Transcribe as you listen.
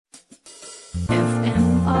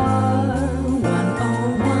FMR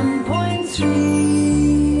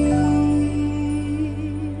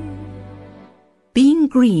 101.3. Being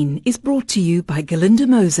Green is brought to you by Galinda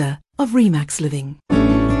Moser of Remax Living.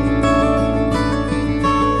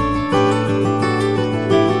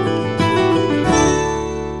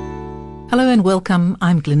 Hello and welcome,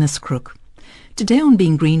 I'm Glynis Crook. Today on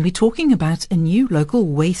Being Green, we're talking about a new local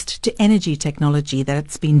waste-to-energy technology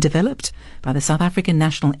that's been developed by the South African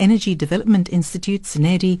National Energy Development Institute,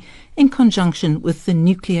 SANEDI, in conjunction with the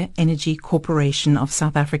Nuclear Energy Corporation of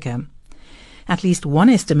South Africa. At least one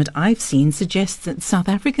estimate I've seen suggests that South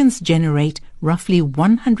Africans generate roughly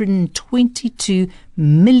 122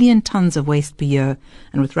 million tonnes of waste per year,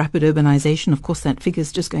 and with rapid urbanization, of course, that figure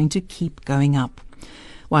is just going to keep going up.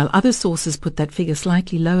 While other sources put that figure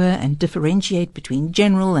slightly lower and differentiate between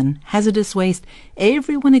general and hazardous waste,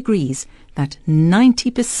 everyone agrees that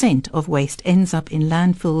 90% of waste ends up in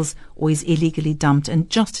landfills or is illegally dumped, and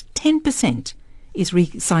just 10% is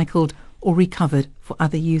recycled or recovered for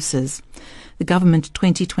other uses. The Government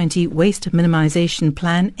 2020 Waste Minimisation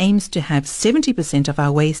Plan aims to have 70% of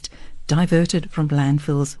our waste diverted from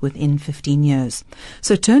landfills within 15 years.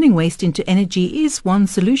 So turning waste into energy is one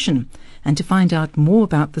solution. And to find out more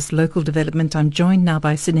about this local development, I'm joined now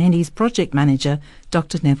by SANEDI's project manager,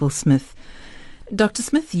 Dr. Neville Smith. Dr.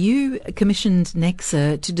 Smith, you commissioned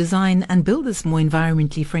Nexa to design and build this more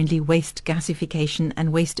environmentally friendly waste gasification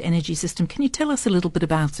and waste energy system. Can you tell us a little bit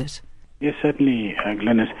about it? Yes, certainly,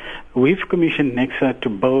 Glynis. We've commissioned Nexa to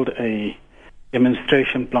build a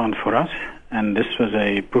demonstration plant for us, and this was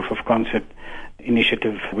a proof of concept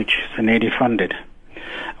initiative which SANEDI funded.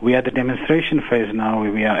 We are at the demonstration phase now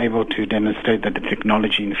where we are able to demonstrate that the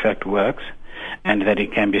technology in fact works and that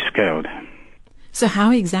it can be scaled. So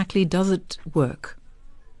how exactly does it work?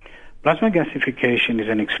 Plasma gasification is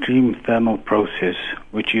an extreme thermal process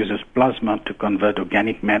which uses plasma to convert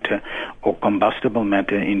organic matter or combustible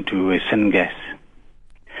matter into a syngas.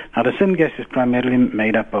 Now, the syngas is primarily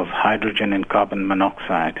made up of hydrogen and carbon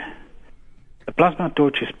monoxide. The plasma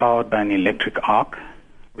torch is powered by an electric arc,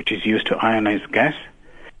 which is used to ionize gas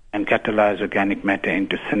and catalyze organic matter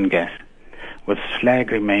into syngas, with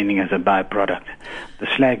slag remaining as a byproduct. The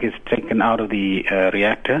slag is taken out of the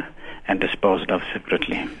reactor and disposed of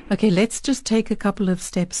separately. Okay, let's just take a couple of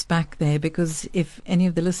steps back there, because if any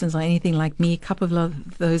of the listeners are anything like me, a couple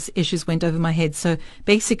of those issues went over my head. So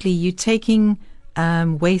basically you're taking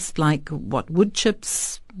waste like wood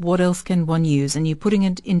chips, what else can one use, and you're putting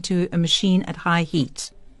it into a machine at high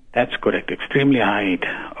heat. That's correct, extremely high heat,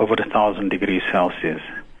 over 1,000 degrees Celsius.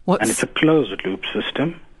 And it's a closed loop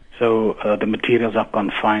system, so the materials are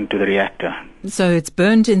confined to the reactor. So it's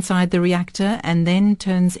burned inside the reactor and then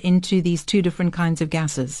turns into these two different kinds of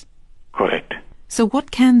gases? Correct. So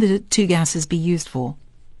what can the two gases be used for?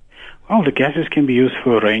 Well, the gases can be used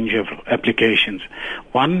for a range of applications.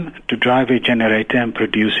 One, to drive a generator and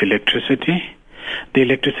produce electricity. The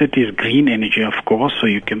electricity is green energy, of course, so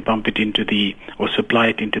you can pump it or supply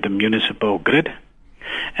it into the municipal grid,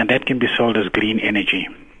 and that can be sold as green energy.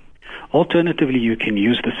 Alternatively, you can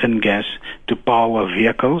use the syngas to power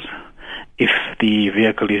vehicles if the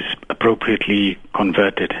vehicle is appropriately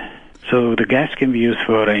converted. So the gas can be used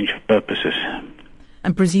for a range of purposes.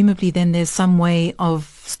 And presumably then there's some way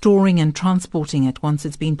of storing and transporting it once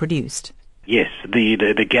it's been produced? Yes,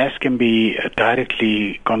 the gas can be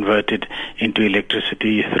directly converted into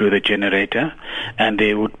electricity through the generator, and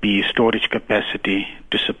there would be storage capacity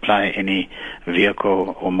to supply any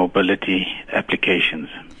vehicle or mobility applications.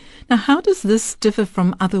 Now, how does this differ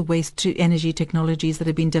from other waste-to-energy technologies that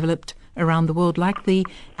have been developed around the world, like the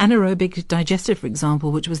anaerobic digester, for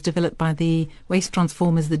example, which was developed by the Waste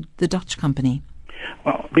Transformers, the Dutch company?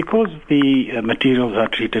 Well, because the materials are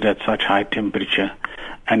treated at such high temperature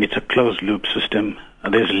and it's a closed-loop system,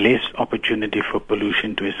 there's less opportunity for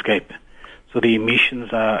pollution to escape. So the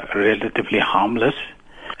emissions are relatively harmless,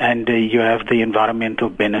 and you have the environmental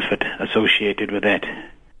benefit associated with that.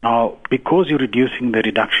 Now, because you're reducing the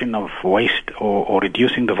reduction of waste or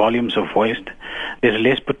reducing the volumes of waste, there's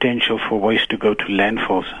less potential for waste to go to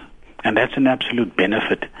landfills. And that's an absolute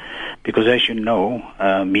benefit because, as you know,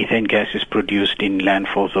 methane gas is produced in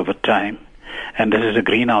landfills over time. And this is a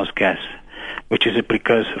greenhouse gas, which is a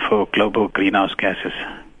precursor for global greenhouse gases.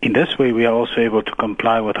 In this way, we are also able to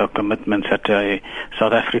comply with our commitments at a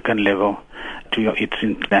South African level to its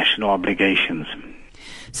international obligations.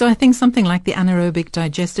 So I think something like the anaerobic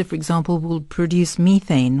digester, for example, will produce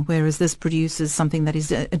methane, whereas this produces something that is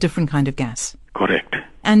a different kind of gas. Correct.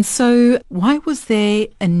 And so why was there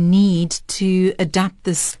a need to adapt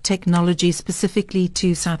this technology specifically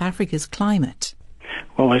to South Africa's climate?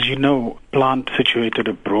 Well, as you know, plants situated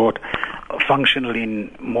abroad functional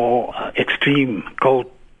in more extreme cold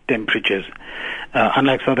temperatures,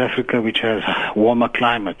 unlike South Africa, which has warmer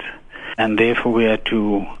climate. And therefore, we had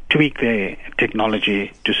to tweak their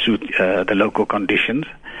technology to suit the local conditions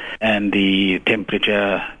and the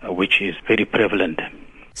temperature, which is very prevalent.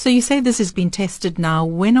 So you say this has been tested now.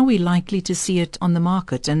 When are we likely to see it on the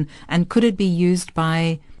market? And could it be used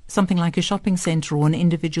by something like a shopping centre or an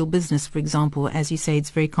individual business, for example? As you say, it's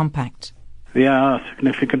very compact. There are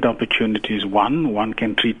significant opportunities. One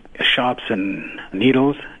can treat sharps and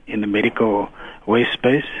needles in the medical waste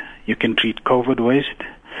space. You can treat COVID waste.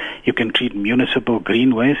 You can treat municipal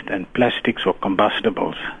green waste and plastics or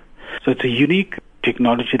combustibles. So it's a unique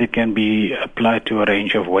technology that can be applied to a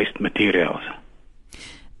range of waste materials.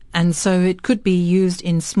 And so it could be used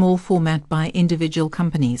in small format by individual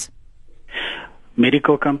companies?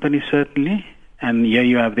 Medical companies, certainly. And here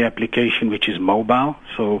you have the application, which is mobile.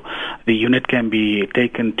 So the unit can be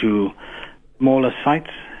taken to smaller sites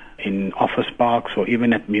in office parks or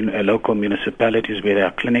even at local municipalities where there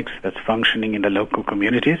are clinics that's functioning in the local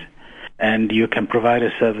communities. And you can provide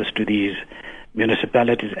a service to these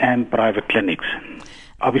municipalities and private clinics.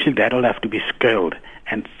 Obviously, that will have to be scaled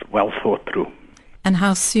and well thought through. And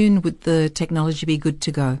how soon would the technology be good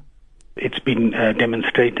to go? It's been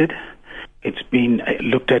demonstrated. It's been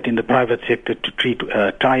looked at in the private sector to treat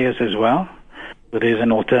tires as well. So there's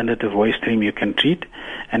an alternative waste stream you can treat.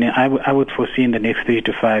 And I would foresee in the next 3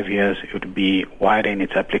 to 5 years it would be wider in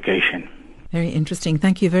its application. Very interesting.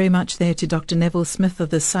 Thank you very much there to Dr. Neville Smith of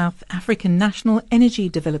the South African National Energy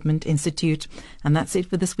Development Institute. And that's it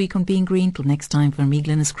for this week on Being Green. Till next time, from me,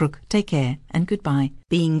 Glynis Crook, take care and goodbye.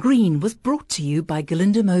 Being Green was brought to you by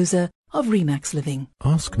Galinda Moser of Remax Living.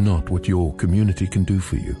 Ask not what your community can do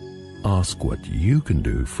for you. Ask what you can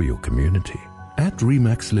do for your community. At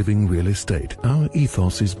Remax Living Real Estate, our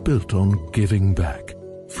ethos is built on giving back.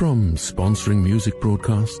 From sponsoring music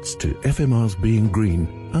broadcasts to FMR's Being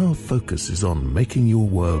Green, our focus is on making your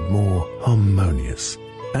world more harmonious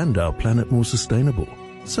and our planet more sustainable.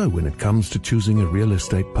 So when it comes to choosing a real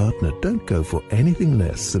estate partner, don't go for anything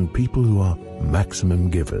less than people who are maximum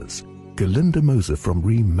givers. Galinda Moser from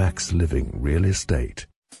Remax Living Real Estate.